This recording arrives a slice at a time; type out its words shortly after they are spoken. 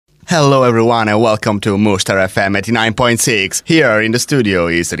Hello everyone and welcome to Mushtar FM 89.6. Here in the studio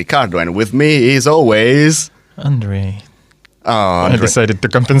is Ricardo and with me is always... Andre. Oh, I decided to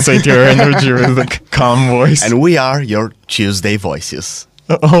compensate your energy with a calm voice. And we are your Tuesday voices.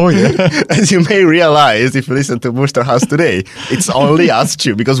 Oh yeah. As you may realize if you listen to Mushtar House today, it's only us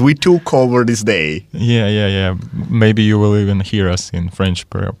two because we took over this day. Yeah. Maybe you will even hear us in French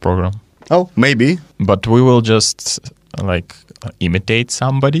program. Oh, maybe. But we will just imitate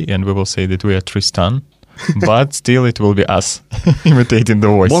somebody and we will say that we are Tristan. But still it will be us imitating the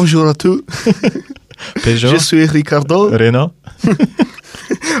voice. Bonjour à tous. Peugeot. Je suis Ricardo. Renault.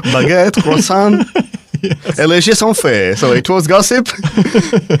 Baguette, croissant. Yes. Et les sont faits. So it was gossip.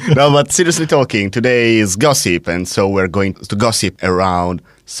 No, but seriously talking, today is gossip, and so we're going to gossip around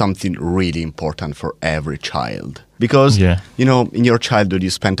something really important for every child. Because, you know, in your childhood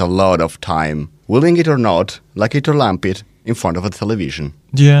you spent a lot of time, willing it or not, like it or lump it, in front of a television.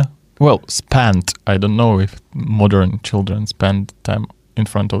 Yeah. Well, spent. I don't know if modern children spend time in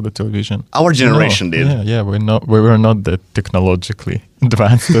front of the television. Our generation did. Yeah, we were not that technologically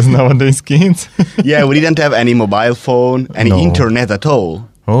advanced as nowadays kids. Yeah, we didn't have any mobile phone, any internet at all.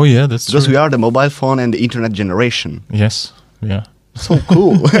 Oh yeah, that's because true. we are the mobile phone and the internet generation. Yes, yeah. So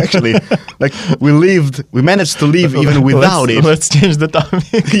cool, actually. Like, we managed to live even without it. Let's change the topic.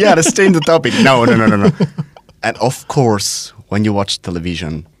 Yeah, let's change the topic. No. And of course, when you watch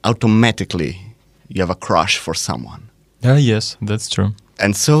television, automatically you have a crush for someone. Yes, that's true.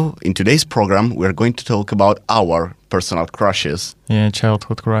 And so, in today's program, we're going to talk about our personal crushes. Yeah,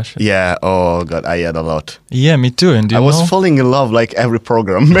 childhood crushes. Yeah, oh God, I had a lot. Yeah, me too. And I was falling in love like every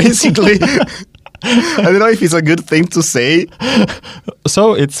program, basically. I don't know if it's a good thing to say.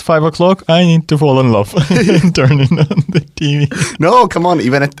 So, it's 5 o'clock, I need to fall in love. Turning on the TV. No, come on,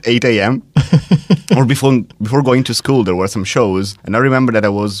 even at 8 a.m. or before going to school, there were some shows. And I remember that I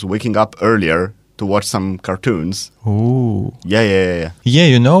was waking up earlier to watch some cartoons. Ooh. Yeah. Yeah,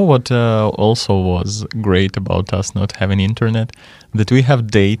 you know what also was great about us not having internet? That we have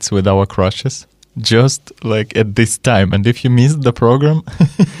dates with our crushes. Just like at this time. And if you missed the program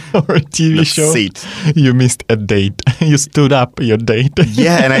or a TV show, you missed a date. You stood up your date.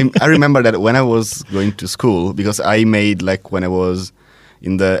 Yeah, and I remember that when I was going to school, because I made, like, when I was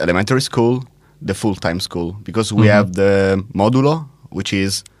in the elementary school, the full-time school. Because we have the modulo, which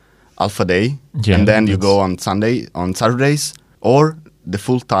is Alpha Day. Yeah, and then you go on Saturdays, or the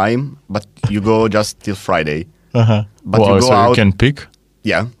full-time, but you go just till Friday. Uh-huh. But you go out. You can pick?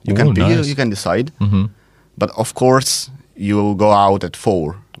 Yeah, you can pick, nice. You can decide. Mm-hmm. But of course, you go out at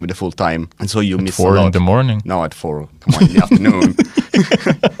 4 with the full time. And so you miss a lot. 4 in the morning? No, at 4. Come on, in the afternoon.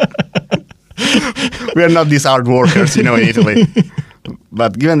 We are not these hard workers, you know, in Italy.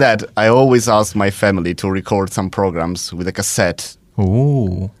 But given that, I always ask my family to record some programs with a cassette.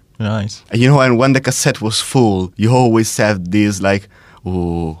 Ooh, nice. And, you know, and when the cassette was full, you always said this like,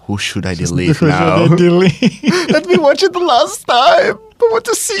 oh, who should I delete now? Let me watch it the last time. I want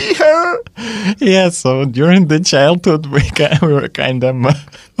to see her. Yeah, so during the childhood, we were kind of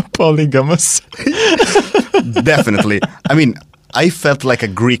polygamous. Definitely. I mean, I felt like a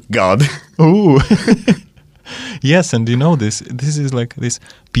Greek god. Ooh. Yes, and you know this is like this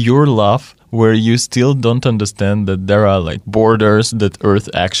pure love where you still don't understand that there are like borders, that Earth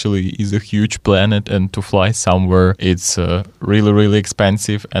actually is a huge planet and to fly somewhere it's really, really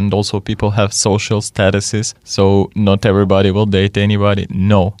expensive, and also people have social statuses, so not everybody will date anybody.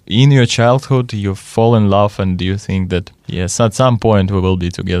 No. In your childhood, you fall in love and you think that, yes, at some point we will be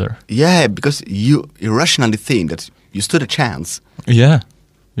together. Yeah, because you irrationally think that you stood a chance. Yeah.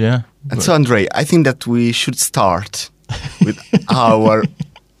 And so, Andre, I think that we should start with our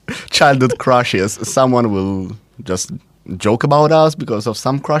childhood crushes. Someone will just joke about us because of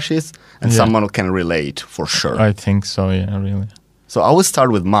some crushes, and someone can relate for sure. I think so, yeah, really. So I will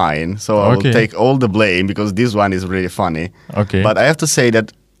start with mine. So I will take all the blame because this one is really funny. Okay. But I have to say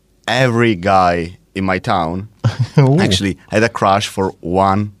that every guy in my town actually had a crush for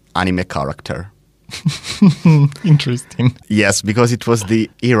one anime character. Interesting. Yes, because it was the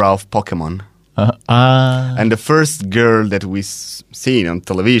era of Pokemon. And the first girl that we seen on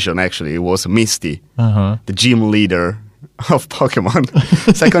television actually was Misty, the gym leader of Pokemon.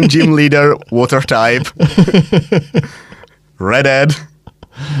 Second gym leader, water type, redhead.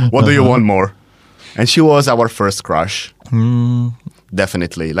 What do you want more? And she was our first crush.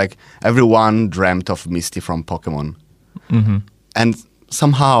 Definitely. Like, everyone dreamt of Misty from Pokemon. And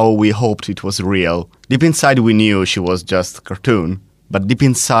somehow we hoped it was real. Deep inside we knew she was just a cartoon. But deep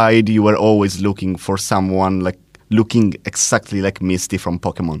inside you were always looking for someone like looking exactly like Misty from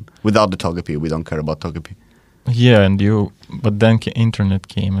Pokemon. Without the Togepi. We don't care about Togepi. Yeah, but then internet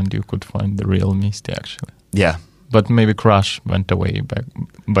came and you could find the real Misty actually. Yeah. But maybe Crush went away back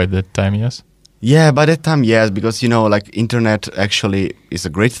by that time, yes? Yeah, by that time, yes, because, like, internet actually is a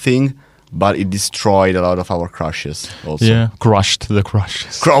great thing, but it destroyed a lot of our crushes also. Yeah, crushed the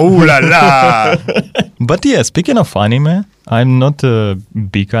crushes. Oh la la! But yeah, speaking of anime, I'm not a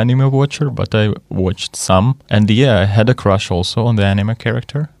big anime watcher, but I watched some. And yeah, I had a crush also on the anime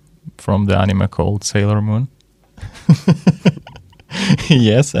character from the anime called Sailor Moon.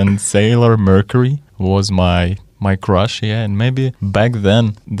 Yes, and Sailor Mercury was my crush, yeah. And maybe back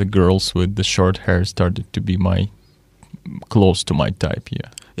then, the girls with the short hair started to be close to my type, yeah.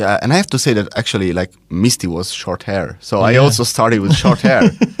 Yeah, and I have to say that actually, like, Misty was short hair. So I Yeah. also started with short hair.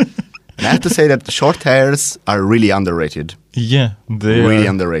 And I have to say that short hairs are really underrated. Yeah, Really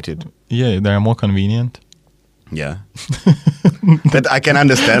underrated. Yeah, they are more convenient. Yeah. That I can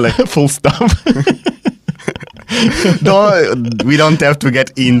understand. Like, Full stop. we don't have to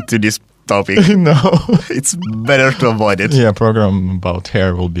get into this topic. No. It's better to avoid it. Yeah, program about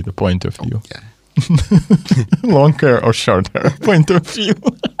hair will be the point of view. Yeah. Long hair or short hair point of view.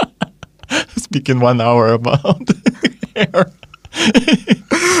 Speaking 1 hour about hair.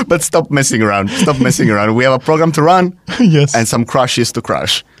 But stop messing around. Stop messing around. We have a program to run Yes. and some crushes to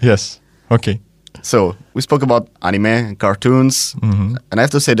crush. Yes. Okay. So we spoke about anime and cartoons. Mm-hmm. And I have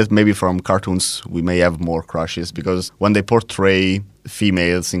to say that maybe from cartoons we may have more crushes because when they portray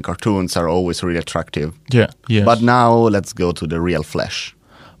females in cartoons are always really attractive. Yeah. Yes. But now let's go to the real flesh.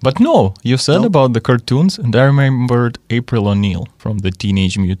 But no, you said No? about the cartoons, and I remembered April O'Neil from the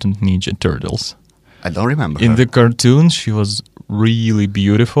Teenage Mutant Ninja Turtles. I don't remember In her. the cartoons, she was really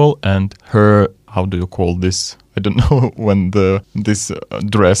beautiful, and her, how do you call this? I don't know when this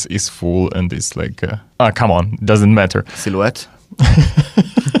dress is full and is like, come on, doesn't matter. Silhouette.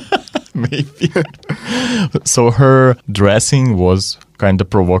 Maybe. So her dressing was kind of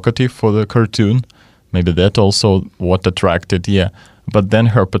provocative for the cartoon. Maybe that also what attracted, yeah. But then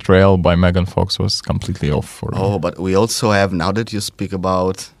her portrayal by Megan Fox was completely off for me. Oh, but we also have, now that you speak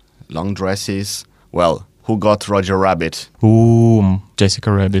about long dresses, well, who got Roger Rabbit? Ooh,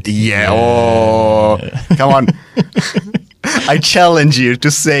 Jessica Rabbit. Yeah, oh, come on. I challenge you to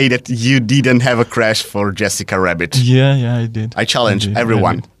say that you didn't have a crush for Jessica Rabbit. Yeah, I did. I challenge did,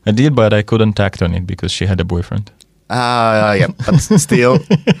 everyone. I did, but I couldn't act on it because she had a boyfriend. Yeah, but still.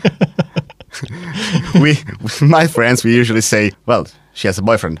 My friends, we usually say, well, she has a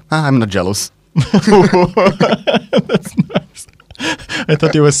boyfriend. I'm not jealous. That's nice. I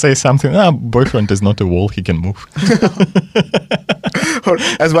thought you would say something, boyfriend is not a wall, he can move. Or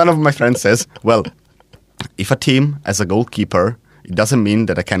as one of my friends says, well, if a team has a goalkeeper, it doesn't mean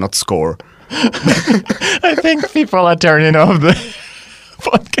that I cannot score. I think people are turning off the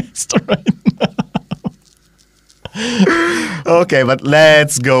podcast right now. Okay, but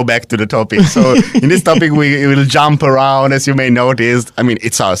let's go back to the topic. So in this topic, we will jump around, as you may notice. I mean,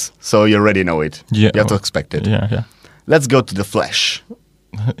 it's us, so you already know it. Yeah. You have to expect it. Yeah. Let's go to the flesh.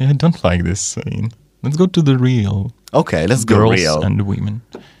 I don't like this saying. Let's go to the real. Okay, let's go Girls real. and women.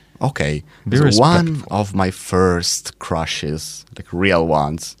 Okay, Be so one respectful. of my first crushes, like real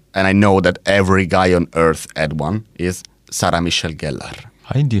ones, and I know that every guy on earth had one, is Sarah Michelle Gellar.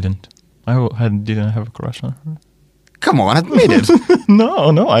 I didn't. Didn't have a crush on her. Come on, admit it.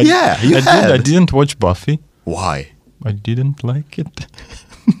 No. Yeah, you had. I didn't watch Buffy. Why? I didn't like it.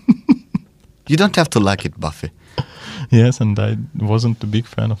 You don't have to like it, Buffy. Yes, and I wasn't a big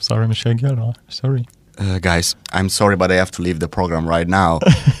fan of Sarah Michelle Gellar. Sorry. Guys, I'm sorry, but I have to leave the program right now.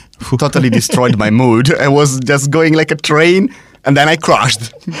 Totally destroyed my mood. I was just going like a train, and then I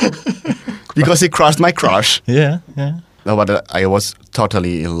crashed. Because he crushed my crush. Yeah. No, but I was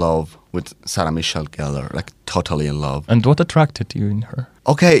totally in love with Sarah Michelle Gellar. Like, totally in love. And what attracted you in her?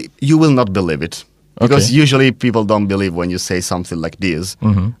 Okay, you will not believe it. Because Okay. usually people don't believe when you say something like this.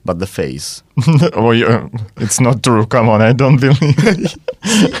 Mhm. But the face. Oh, yeah. It's not true. Come on, I don't believe it.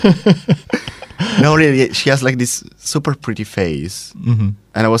 No, really, she has like this super pretty face. Mhm.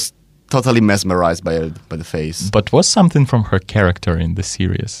 And I was totally mesmerized by the face. But was something from her character in the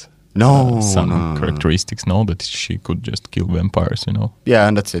series? No, Some no. characteristics, no, that she could just kill vampires, you know? Yeah,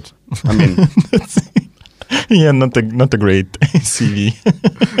 and that's it. I mean, Yeah, not a great CV.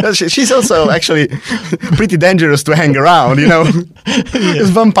 she's also actually pretty dangerous to hang around, you know. Because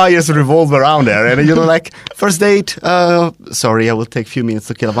vampires revolve around her, and you're like, first date, sorry, I will take a few minutes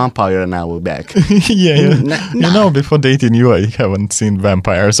to kill a vampire, and now we're back. Yeah. Nah. You know, before dating you, I haven't seen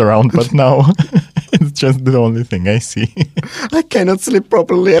vampires around, but now it's just the only thing I see. I cannot sleep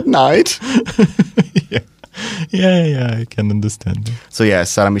properly at night. Yeah. Yeah, I can understand that. So yeah,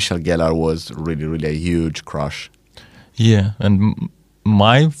 Sarah Michelle Gellar was really, really a huge crush. Yeah, and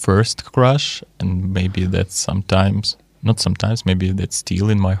my first crush, and maybe that's sometimes, not sometimes, maybe that's still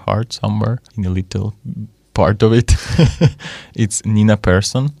in my heart somewhere, in a little part of it. It's Nina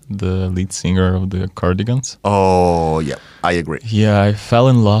Persson, the lead singer of the Cardigans. Oh, yeah, I agree. Yeah, I fell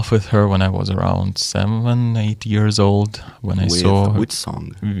in love with her when I was around 7, 8 years old, when I saw Which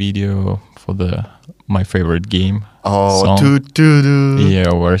song? a video for my favorite game. Oh, song. doo-doo-doo.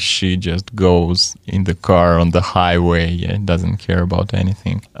 Yeah, where she just goes in the car on the highway and doesn't care about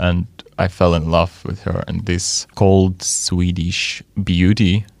anything. And I fell in love with her. And this cold Swedish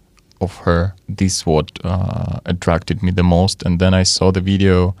beauty of her, this what attracted me the most. And then I saw the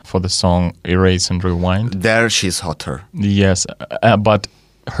video for the song Erase and Rewind. There she's hotter. Yes, but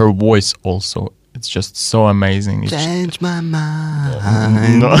her voice also, it's just so amazing. Change my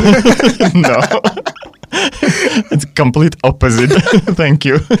mind. No. No. It's complete opposite. Thank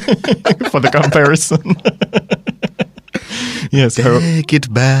you for the comparison. Yes, her Take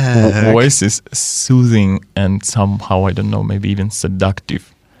it back. voice is soothing and somehow, I don't know, maybe even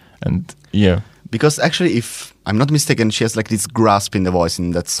seductive. And yeah. Because actually, if I'm not mistaken, she has like this grasp in the voice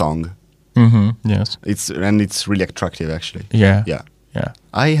in that song. Yes. It's really attractive, actually. Yeah. Yeah. Yeah.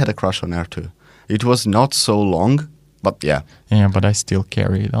 I had a crush on her too. It was not so long, but yeah. Yeah, but I still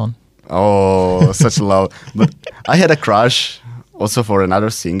carry it on. Oh, such love. But I had a crush also for another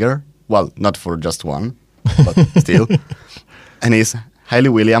singer. Well, not for just one, but still. And it's Hayley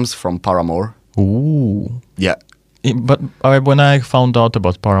Williams from Paramore. Ooh. Yeah. But when I found out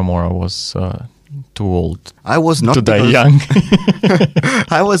about Paramore, I was too old I was not to die because- young.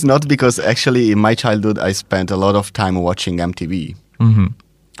 I was not, because actually in my childhood I spent a lot of time watching MTV.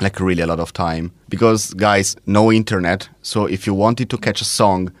 Like really a lot of time. Because guys, no internet. So if you wanted to catch a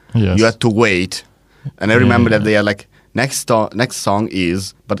song, Yes. you had to wait. And I remember that they are like, next song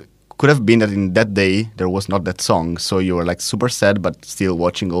is, but could have been that in that day there was not that song. So you were like super sad, but still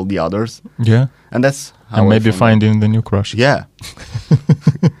watching all the others. Yeah. And that's how And I maybe found out. finding the new crush. Yeah.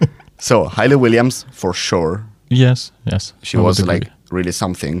 So Hayley Williams for sure. Yes. She I was would like agree. really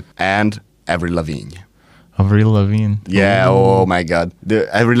something. And Avril Lavigne. Avril Lavigne. Yeah, oh my God. The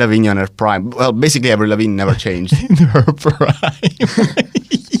Avril Lavigne on her prime. Well, basically Avril Lavigne never changed. In her prime.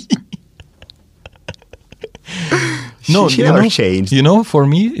 No, she you never know, changed. You know, for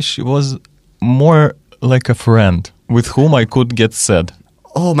me, she was more like a friend with whom I could get sad.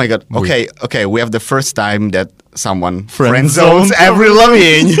 Oh my God. Okay. We have the first time that someone Friend friend zones zoned Avril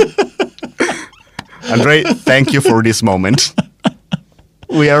Lavigne. Andre, thank you for this moment.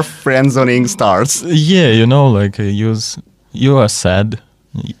 We are friend zoning stars. Yeah, you know, like you are sad.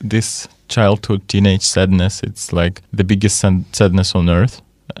 This childhood, teenage sadness, it's like the biggest sadness on earth.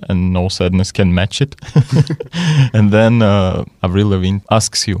 And no sadness can match it. And then Avril Lavigne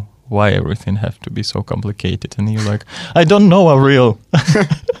asks you why everything have to be so complicated. And you're like, I don't know, Avril.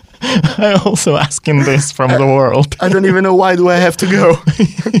 I also asking this from the world. I don't even know why do I have to go.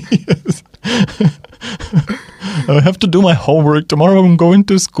 Yes. I have to do my homework. Tomorrow I'm going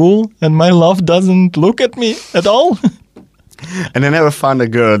to school and my love doesn't look at me at all. And I never found a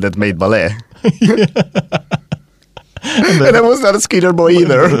girl that made ballet. And I was not a skater boy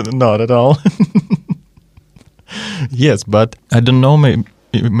either. Not at all. Yes, but I don't know,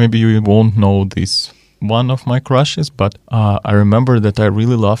 maybe you won't know this one of my crushes, but I remember that I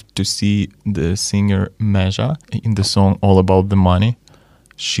really loved to see the singer Meja in the song All About the Money.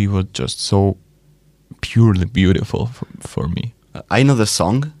 She was just so purely beautiful for me. I know the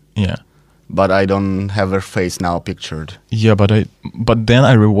song, Yeah. but I don't have her face now pictured. Yeah, but then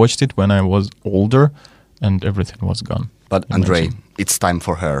I rewatched it when I was older and everything was gone. But Andre, Imagine. it's time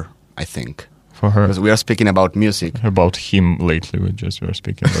for her, I think. For her. Because we are speaking about music. About him lately, we were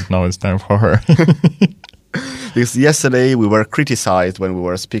speaking, but now it's time for her. Because yesterday we were criticized when we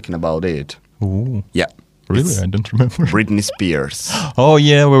were speaking about it. Ooh. Yeah. Really? It's I don't remember. Britney Spears. Oh,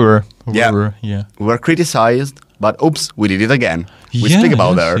 yeah, we were. Yeah. Yeah. We were criticized, but oops, we did it again. We speak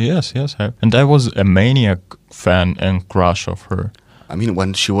about her. Yes. And I was a maniac fan and crush of her. I mean,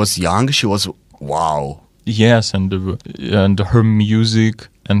 when she was young, she was wow. Yes, and her music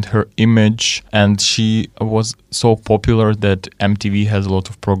and her image, and she was so popular that MTV has a lot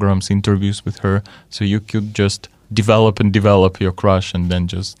of programs, interviews with her, so you could just develop your crush and then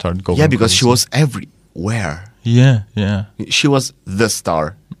just start going. Yeah, because she crazy. was everywhere. Yeah. She was the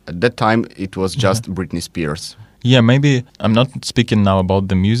star. At that time, it was just Britney Spears. Yeah, maybe I'm not speaking now about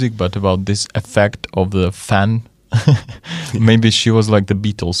the music, but about this effect of the fan Maybe she was like the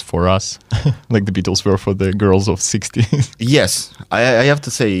Beatles for us, like the Beatles were for the girls of 60s. Yes, I have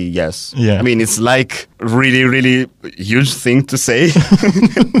to say yes. Yeah. I mean, it's like really, really huge thing to say.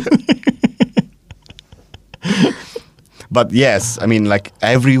 But yes, I mean, like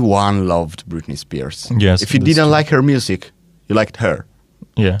everyone loved Britney Spears. Yes, If you that's didn't true. like her music, you liked her.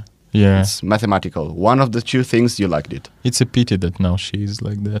 Yeah, yeah. It's mathematical. One of the two things you liked it. It's a pity that now she is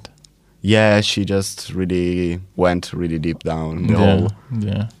like that. Yeah, she just really went really deep down the Yeah, hole.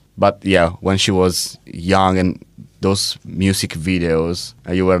 yeah. But yeah, when she was young and those music videos,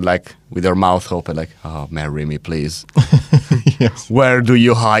 you were like with your mouth open, like, oh, marry me, please. Yes. Where do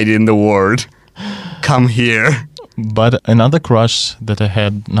you hide in the world? Come here. But another crush that I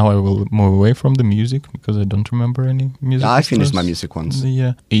had, now I will move away from the music because I don't remember any music. I finished my stars. music once.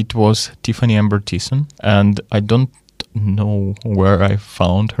 Yeah. It was Tiffany Amber Thiessen, and I don't know where I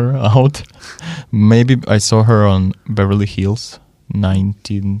found her out. Maybe I saw her on Beverly Hills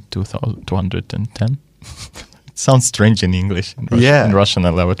 210. It sounds strange in English. In Russian, Yeah. in Russian I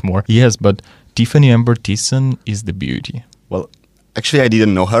love it more. Yes, but Tiffany Amber Thiessen is the beauty. Well, actually, I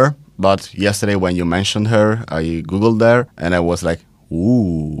didn't know her, but yesterday when you mentioned her, I Googled her and I was like,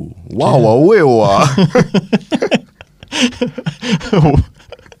 ooh, wow, wow, wow.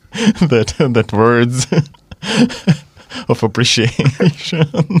 that words of appreciation.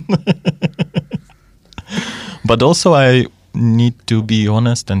 But also I need to be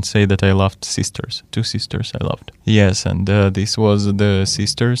honest and say that I loved sisters. 2 sisters I loved. Yes, and this was the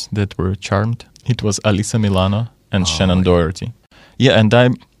sisters that were charmed. It was Alyssa Milano and Shannon Doherty. Yeah, and I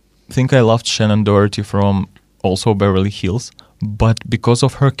think I loved Shannon Doherty from also Beverly Hills, but because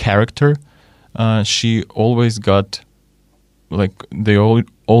of her character, she always got, like, they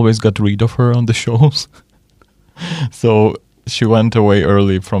always got rid of her on the shows. So she went away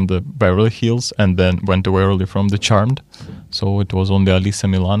early from the Beverly Hills and then went away early from the Charmed. So it was only Alyssa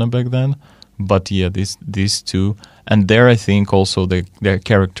Milano back then. But yeah, these two. And there I think also their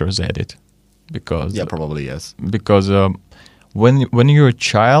characters added. Because Yeah, probably, yes. because when you're a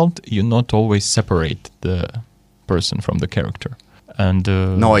child, you not always separate the person from the character. And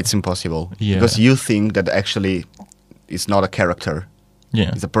No, it's impossible. Yeah. Because you think that actually it's not a character.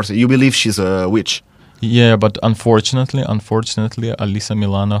 yeah. It's a person. You believe she's a witch. Yeah, but unfortunately, Alyssa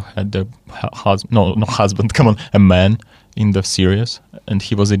Milano had a husband, come on, a man in the series, and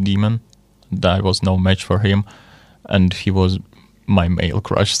he was a demon. And I was no match for him, and he was my male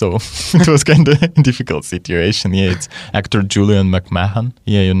crush, so it was kind of a difficult situation. Yeah, it's actor Julian McMahon.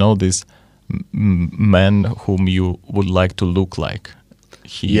 Yeah, you know, this man whom you would like to look like.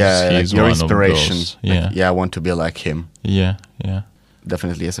 He's Like your one inspiration. Of those. Like, Yeah, yeah, I want to be like him. yeah.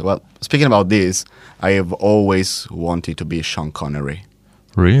 Definitely, yes. Well, speaking about this, I have always wanted to be Sean Connery.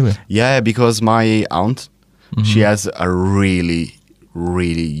 Really? Yeah, because my aunt, she has a really,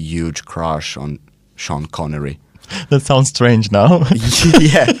 really huge crush on Sean Connery. That sounds strange now.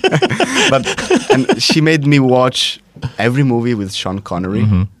 Yeah, and she made me watch every movie with Sean Connery,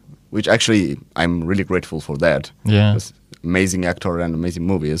 which actually I'm really grateful for that. Yeah. He's amazing actor and amazing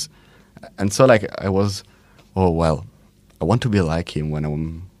movies, and so like I was, oh well, I want to be like him when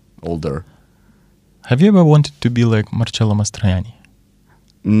I'm older. Have you ever wanted to be like Marcello Mastroianni?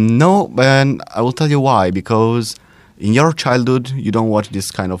 No, and I will tell you why. Because in your childhood, you don't watch this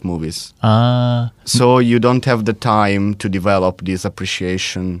kind of movies. So you don't have the time to develop this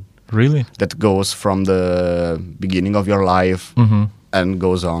appreciation Really? that goes from the beginning of your life and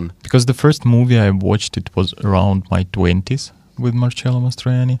goes on. Because the first movie I watched, it was around my 20s with Marcello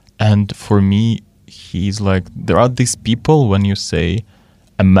Mastroianni. And for me, he's like, there are these people when you say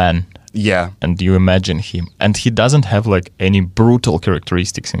a man Yeah. and you imagine him, and he doesn't have like any brutal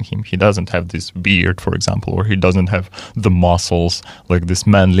characteristics in him. He doesn't have this beard, for example, or he doesn't have the muscles like this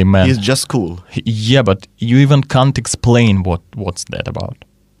manly man. He's just cool. Yeah, but you even can't explain what's that about.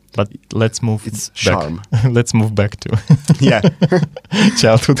 But let's move It's back. charm. Let's move back to Yeah.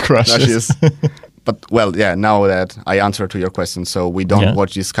 childhood crushes. Crushes. But, well, yeah, now that I answer to your question, so we don't Yeah.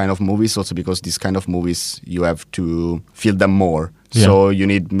 watch this kind of movies also because these kind of movies, you have to feel them more. Yeah. So you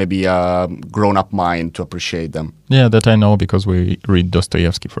need maybe a grown-up mind to appreciate them. Yeah, that I know because we read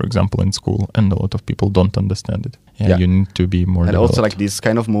Dostoevsky, for example, in school, and a lot of people don't understand it. Yeah. You need to be more And developed. also, like, these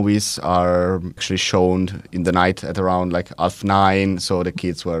kind of movies are actually shown in the night at around, like, 9:30, so the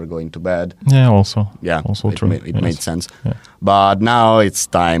kids were going to bed. Yeah, also. Yeah, Also it, true. it Yes. made sense. Yeah. But now it's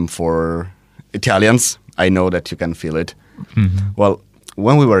time for Italians. I know that you can feel it. Mm-hmm. Well,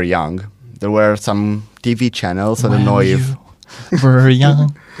 when we were young, there were some TV channels. I don't know if... We're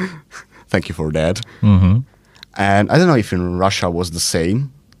young. Thank you for that. Mm-hmm. And I don't know if in Russia was the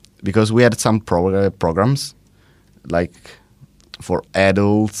same, because we had some programs, like for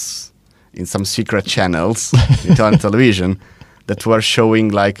adults in some secret channels on television that were showing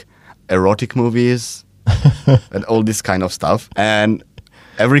like erotic movies and all this kind of stuff. And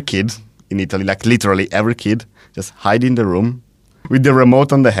every kid in Italy, like literally every kid, just hide in the room with the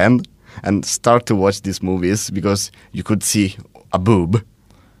remote on the hand and start to watch these movies because you could see a boob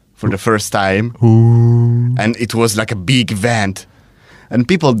for the first time. Ooh. And it was like a big event. And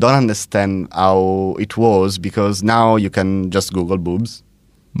people don't understand how it was because now you can just Google boobs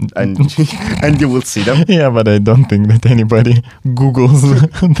and and you will see them. Yeah, but I don't think that anybody Googles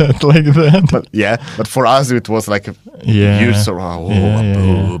that like that. But for us it was like a huge sort of, a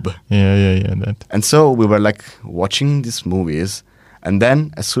boob. Yeah, that. And so we were like watching these movies, and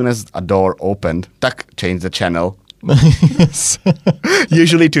then as soon as a door opened, change the channel. Yes.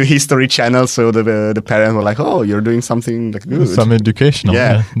 Usually to History Channel, so the parents were like, "Oh, you're doing something like good, Some educational.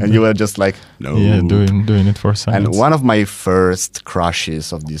 yeah." And you were just like, "No." Yeah, doing it for science. And one of my first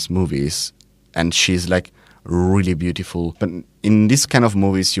crushes of these movies, and she's like really beautiful. But in this kind of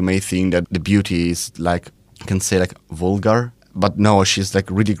movies, you may think that the beauty is like, you can say like vulgar, but no, she's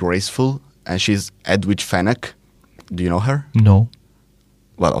like really graceful, and she's Edwidge Fenech. Do you know her? No.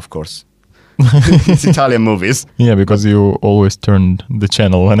 Well, of course. It's Italian movies. Yeah, because you always turned the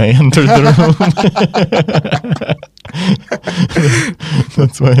channel when I entered the room.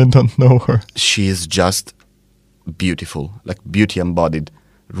 That's why I don't know her. She is just beautiful, like beauty embodied,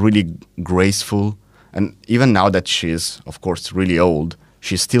 really graceful. And even now that she's, of course, really old,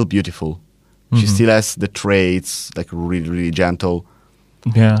 she's still beautiful. She still has the traits, like really, really gentle.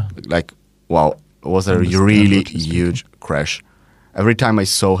 Yeah. Like, wow, it was a Understand really what you're huge crush. Every time I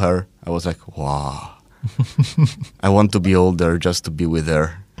saw her, I was like, wow, I want to be older just to be with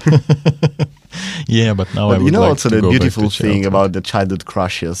her. Yeah, but now I But would you know, like also to the go back beautiful to thing childhood. about the childhood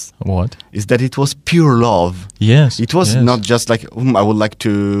crushes What? is that it was pure love. Yes. It was yes. not just like, I would like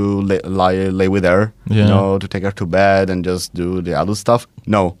to lay with her, Yeah. to take her to bed and just do the adult stuff.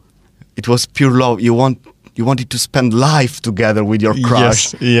 No, it was pure love. You wanted to spend life together with your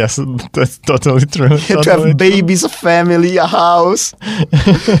crush. Yes, that's totally true. You had to have babies, a family, a house.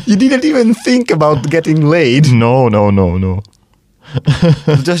 You didn't even think about getting laid. No.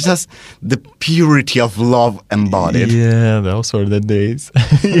 Just the purity of love embodied. Yeah, those were the days.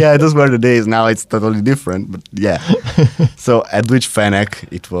 Yeah, those were the days. Now it's totally different, but yeah. So Edwidge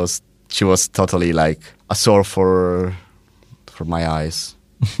Fenech, she was totally like a sore for my eyes.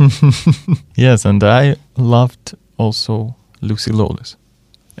 Yes, and I loved also Lucy Lawless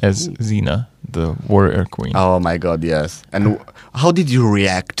as Xena, the warrior queen. Oh my God, yes. And how did you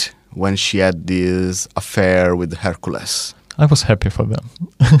react when she had this affair with Hercules? I was happy for them.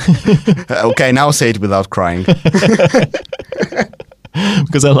 Okay, now say it without crying.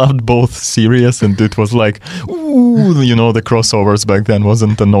 Because I loved both series, and it was like, ooh, the crossovers back then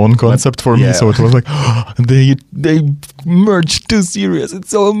wasn't a known concept for me, yeah. so it was like, they merged two series. It's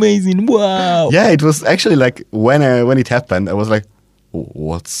so amazing! Wow! Yeah, it was actually like when it happened, I was like,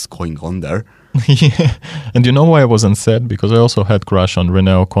 what's going on there? Yeah, and you know why I wasn't sad? Because I also had crush on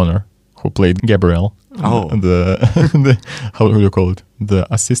Renee O'Connor, who played Gabrielle. Oh. the how do you call it? The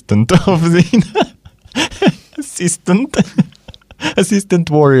assistant of Xena. Assistant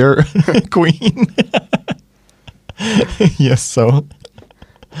warrior queen. Yes, so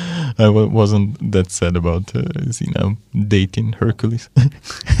I wasn't that sad about Xena dating Hercules.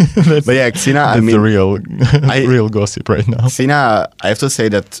 That's, But yeah, Xena, that's the real gossip right now. Xena, I have to say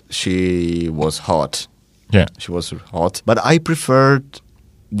that she was hot. Yeah. She was hot. But I preferred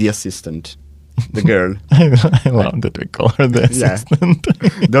the assistant, the girl. I love that we call her the Yeah. assistant.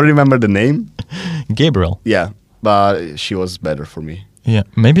 Don't remember the name? Gabriel. Yeah, but she was better for me. Yeah,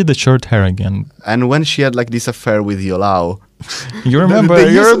 maybe the short hair again. And when she had like this affair with Yolao, You remember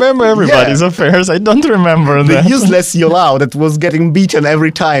everybody's affairs. I don't remember the that. useless Yolao that was getting beaten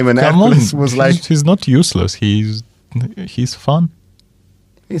every time, and Come on, Hercules was like, he's not useless. He's fun.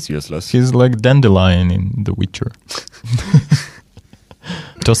 he's useless. He's like Dandelion in The Witcher.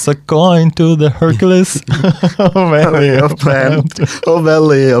 Toss a coin to the Hercules. Valley of plant, oh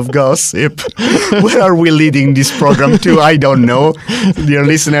valley of gossip. Where are we leading this program to? I don't know. Dear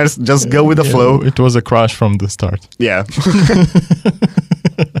listeners, just go with the flow. It was a crash from the start. Yeah.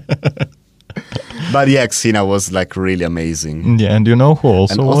 But yeah, Xena was like really amazing. Yeah, and you know who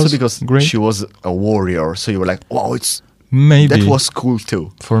also And also was because great? she was a warrior, so you were like, wow, Maybe that was cool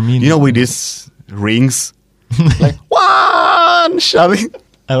too. for me. You know, with these rings, like one shoving.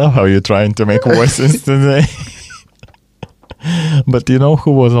 I love how you're trying to make voices today. But you know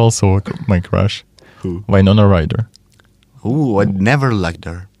who was also my crush? Who? Winona Ryder. Ooh, I never liked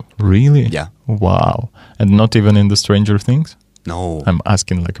her. Really? Yeah. Wow. And not even in the Stranger Things? No. I'm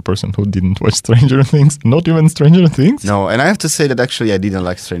asking like a person who didn't watch Stranger Things. Not even Stranger Things? No, and I have to say that actually I didn't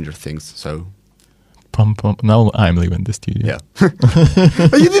like Stranger Things, so... Pum, pum. Now I'm leaving the studio. Yeah.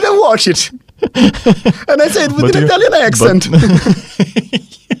 But you didn't watch it! And I said with But an you- Italian accent!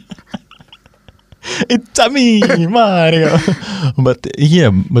 It's me, Mario. But yeah,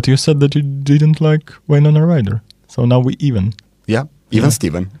 but you said that you didn't like Winona Ryder. So now we even. Yeah, even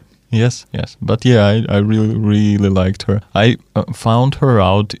Steven. Yes, yes. But yeah, I really, really liked her. I found her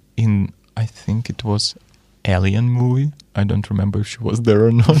out in, I think it was Alien movie. I don't remember if she was there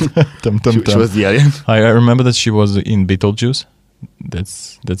or not. She was the alien. I remember that she was in Beetlejuice.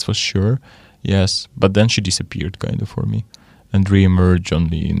 That's for sure. Yes, but then she disappeared kind of for me and re-emerged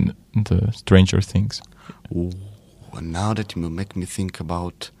only in the Stranger Things. Ooh, and now that you make me think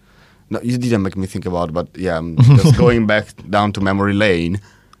about... No, you didn't make me think about, but yeah, just going back down to memory lane,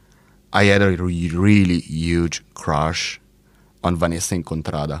 I had a really huge crush on Vanessa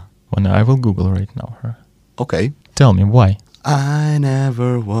Incontrada. Well, I will Google right now her. Okay. Tell me why. I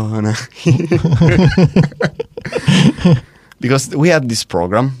never wanna... Because we had this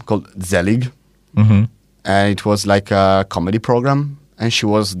program called Zelig, Mm-hmm. and it was like a comedy program, and she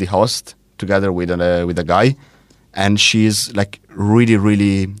was the host together with a guy, and she's like really,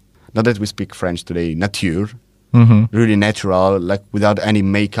 really, not that we speak French today, nature, Mm-hmm. really natural, like without any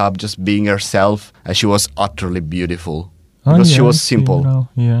makeup, just being herself, and she was utterly beautiful because she was simple.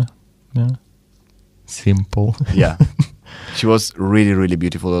 Yeah, yeah. Simple. Yeah, she was really, really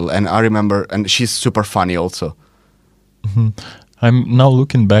beautiful, and I remember, and she's super funny also. Mm-hmm. I'm now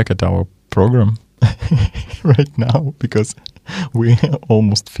looking back at our program right now because we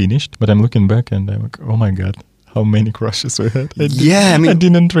almost finished. But I'm looking back and I'm like, oh my god, how many crushes we had. Yeah, I mean, I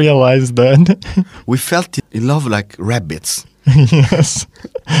didn't realize that. we felt in love like rabbits. Yes,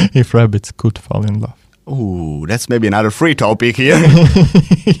 if rabbits could fall in love. Ooh, that's maybe another free topic here.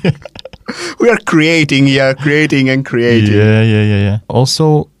 We are creating and creating. Yeah.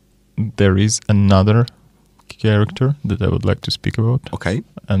 Also, there is another character that I would like to speak about, Okay.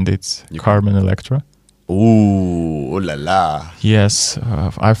 and it's You Carmen Electra. Ooh, la la. Yes,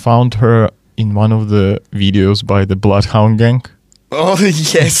 I found her in one of the videos by the Bloodhound Gang. Oh,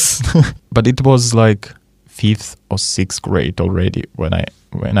 yes. But it was like 5th or 6th grade already when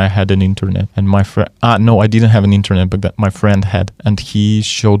I had an internet. And my friend, no, I didn't have an internet, but that my friend had. And he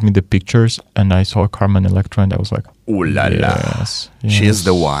showed me the pictures and I saw Carmen Electra and I was like, Ooh la la. yes. She's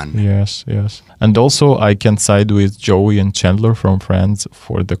the one. Yes. And also I can side with Joey and Chandler from Friends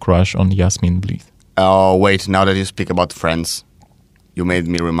for the crush on Yasmin Bleeth. Oh, wait, now that you speak about Friends, you made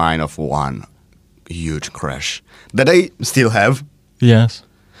me remind of one huge crush that I still have. Yes.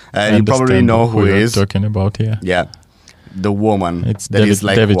 And you probably understand know who you're is. talking about, yeah. Yeah. The woman. It's that is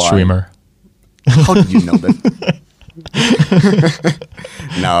like David one. Schwimmer. How did you know that?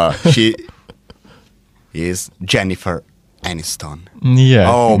 No, she is Jennifer Aniston. Yeah.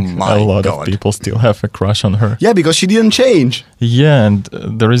 I Oh think my a lot God. of people still have a crush on her. Yeah, because she didn't change. Yeah, and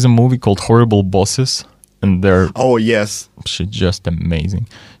there is a movie called Horrible Bosses, and Oh, yes. she's just amazing.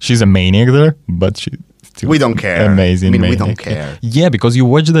 She's a maniac there, but she still We don't care. amazing I mean, we maniac. don't care. Yeah, because you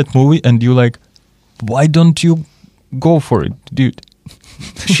watch that movie and you like, why don't you go for it, dude?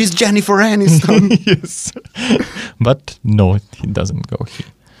 She's Jennifer Aniston. Yes. But no, he doesn't go here.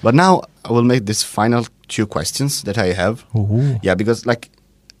 But now I will make this final 2 questions that I have. Ooh. Yeah, because like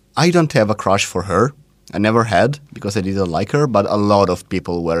I don't have a crush for her. I never had because I didn't like her, but a lot of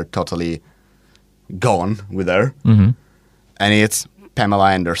people were totally gone with her. Mm-hmm. And it's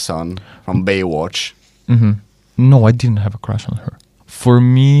Pamela Anderson from Baywatch. Mm-hmm. No, I didn't have a crush on her. For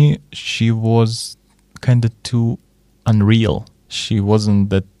me, she was kind of too unreal. She wasn't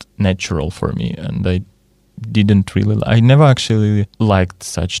that natural for me, and I didn't really... I never actually liked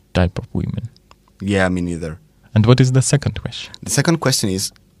such type of women. Yeah, me neither. And what is the second question? The second question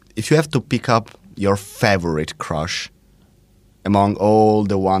is, if you have to pick up your favorite crush among all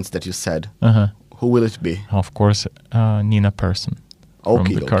the ones that you said, Uh-huh. who will it be? Of course, Nina Persson from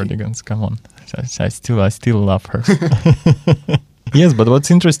Okay, the okay. Cardigans. Come on, I still love her. Yes, but what's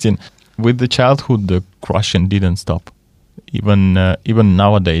interesting with the childhood, the crushing didn't stop. Even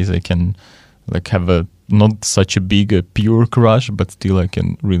nowadays, I can like have a not such a big pure crush, but still I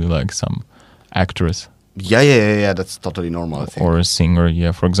can really like some actress Yeah, that's totally normal, I think. or a singer.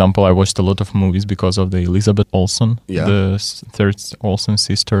 Yeah, for example, I watched a lot of movies because of the Elizabeth Olsen, Yeah. the third Olsen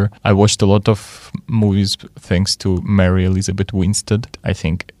sister. I watched a lot of movies thanks to Mary Elizabeth Winstead, I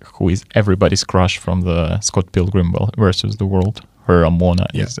think, who is everybody's crush from the Scott Pilgrim versus the World. Her Ramona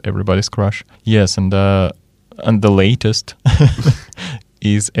Yeah. is everybody's crush. Yes, and the latest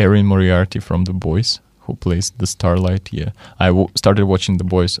is Erin Moriarty from The Boys, who plays the Starlight. Yeah, I started watching The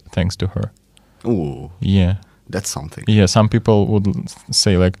Boys thanks to her. Ooh, Yeah, that's something. yeah. Some people would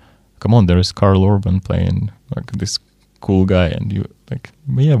say like, "Come on, there is Carl Urban playing like this cool guy," and you like,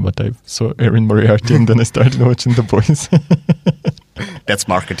 "Yeah, but I saw Erin Moriarty, and then I started watching The Boys." That's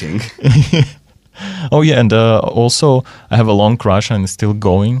marketing. Oh yeah, and also I have a long crush and it's still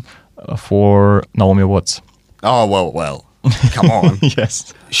going for Naomi Watts. Oh, well. Come on.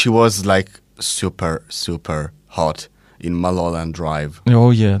 Yes. She was like super, super hot in Mulholland Drive.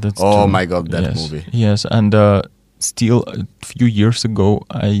 Oh yeah, that's Oh true. my God, that Yes. movie. Yes, and still a few years ago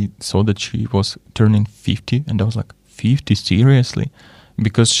I saw that she was turning 50 and I was like, 50? Seriously?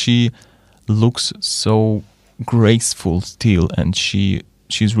 Because she looks so graceful still and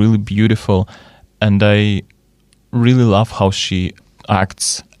she's really beautiful, and I really love how she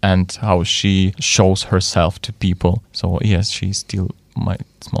acts and how she shows herself to people. So yes, she's still my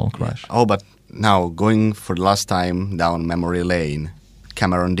small crush. Oh, but now going for the last time down memory lane,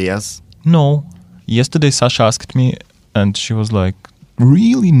 Cameron Diaz. No. Yesterday Sasha asked me and she was like,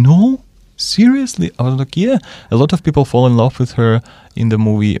 really? No? Seriously? I was like, yeah. A lot of people fall in love with her in the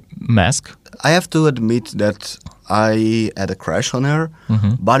movie Mask. I have to admit that I had a crush on her,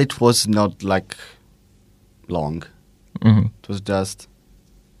 but it was not like long. Hmm. It was just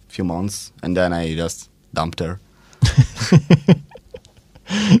a few months, and then I just dumped her.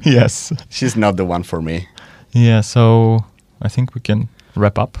 Yes. She's not the one for me. Yeah, so I think we can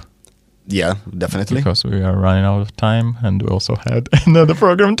wrap up Yeah, definitely. because we are running out of time and we also had another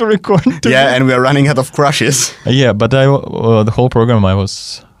program to record. Yeah, and we are running out of crushes. Yeah, but the whole program I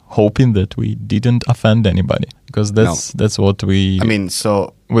was hoping that we didn't offend anybody because that's what we I mean,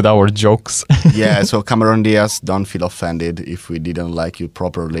 so with our jokes. yeah, so Cameron Diaz, don't feel offended if we didn't like you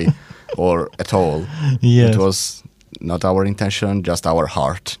properly or at all. Yes. It was not our intention, just our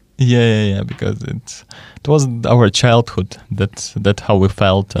heart. Yeah, because it was our childhood. That's how we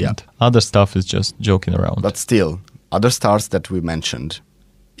felt, and Yeah. other stuff is just joking around. But still, other stars that we mentioned,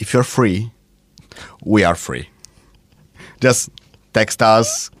 if you're free, we are free. Just text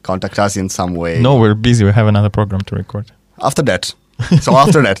us, contact us in some way. No, we're busy. We have another program to record. After that. So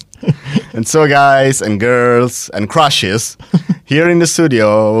after that. And so guys and girls and crushes, here in the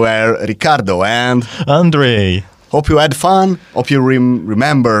studio were Ricardo and Andre. hope you had fun. Hope you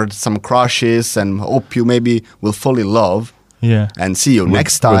remembered some crushes and hope you maybe will fall in love. Yeah. And see you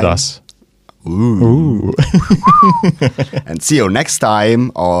next time. With us. Ooh. And see you next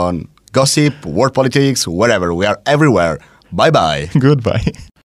time on Gossip, World Politics, wherever. We are everywhere. Bye-bye. Goodbye.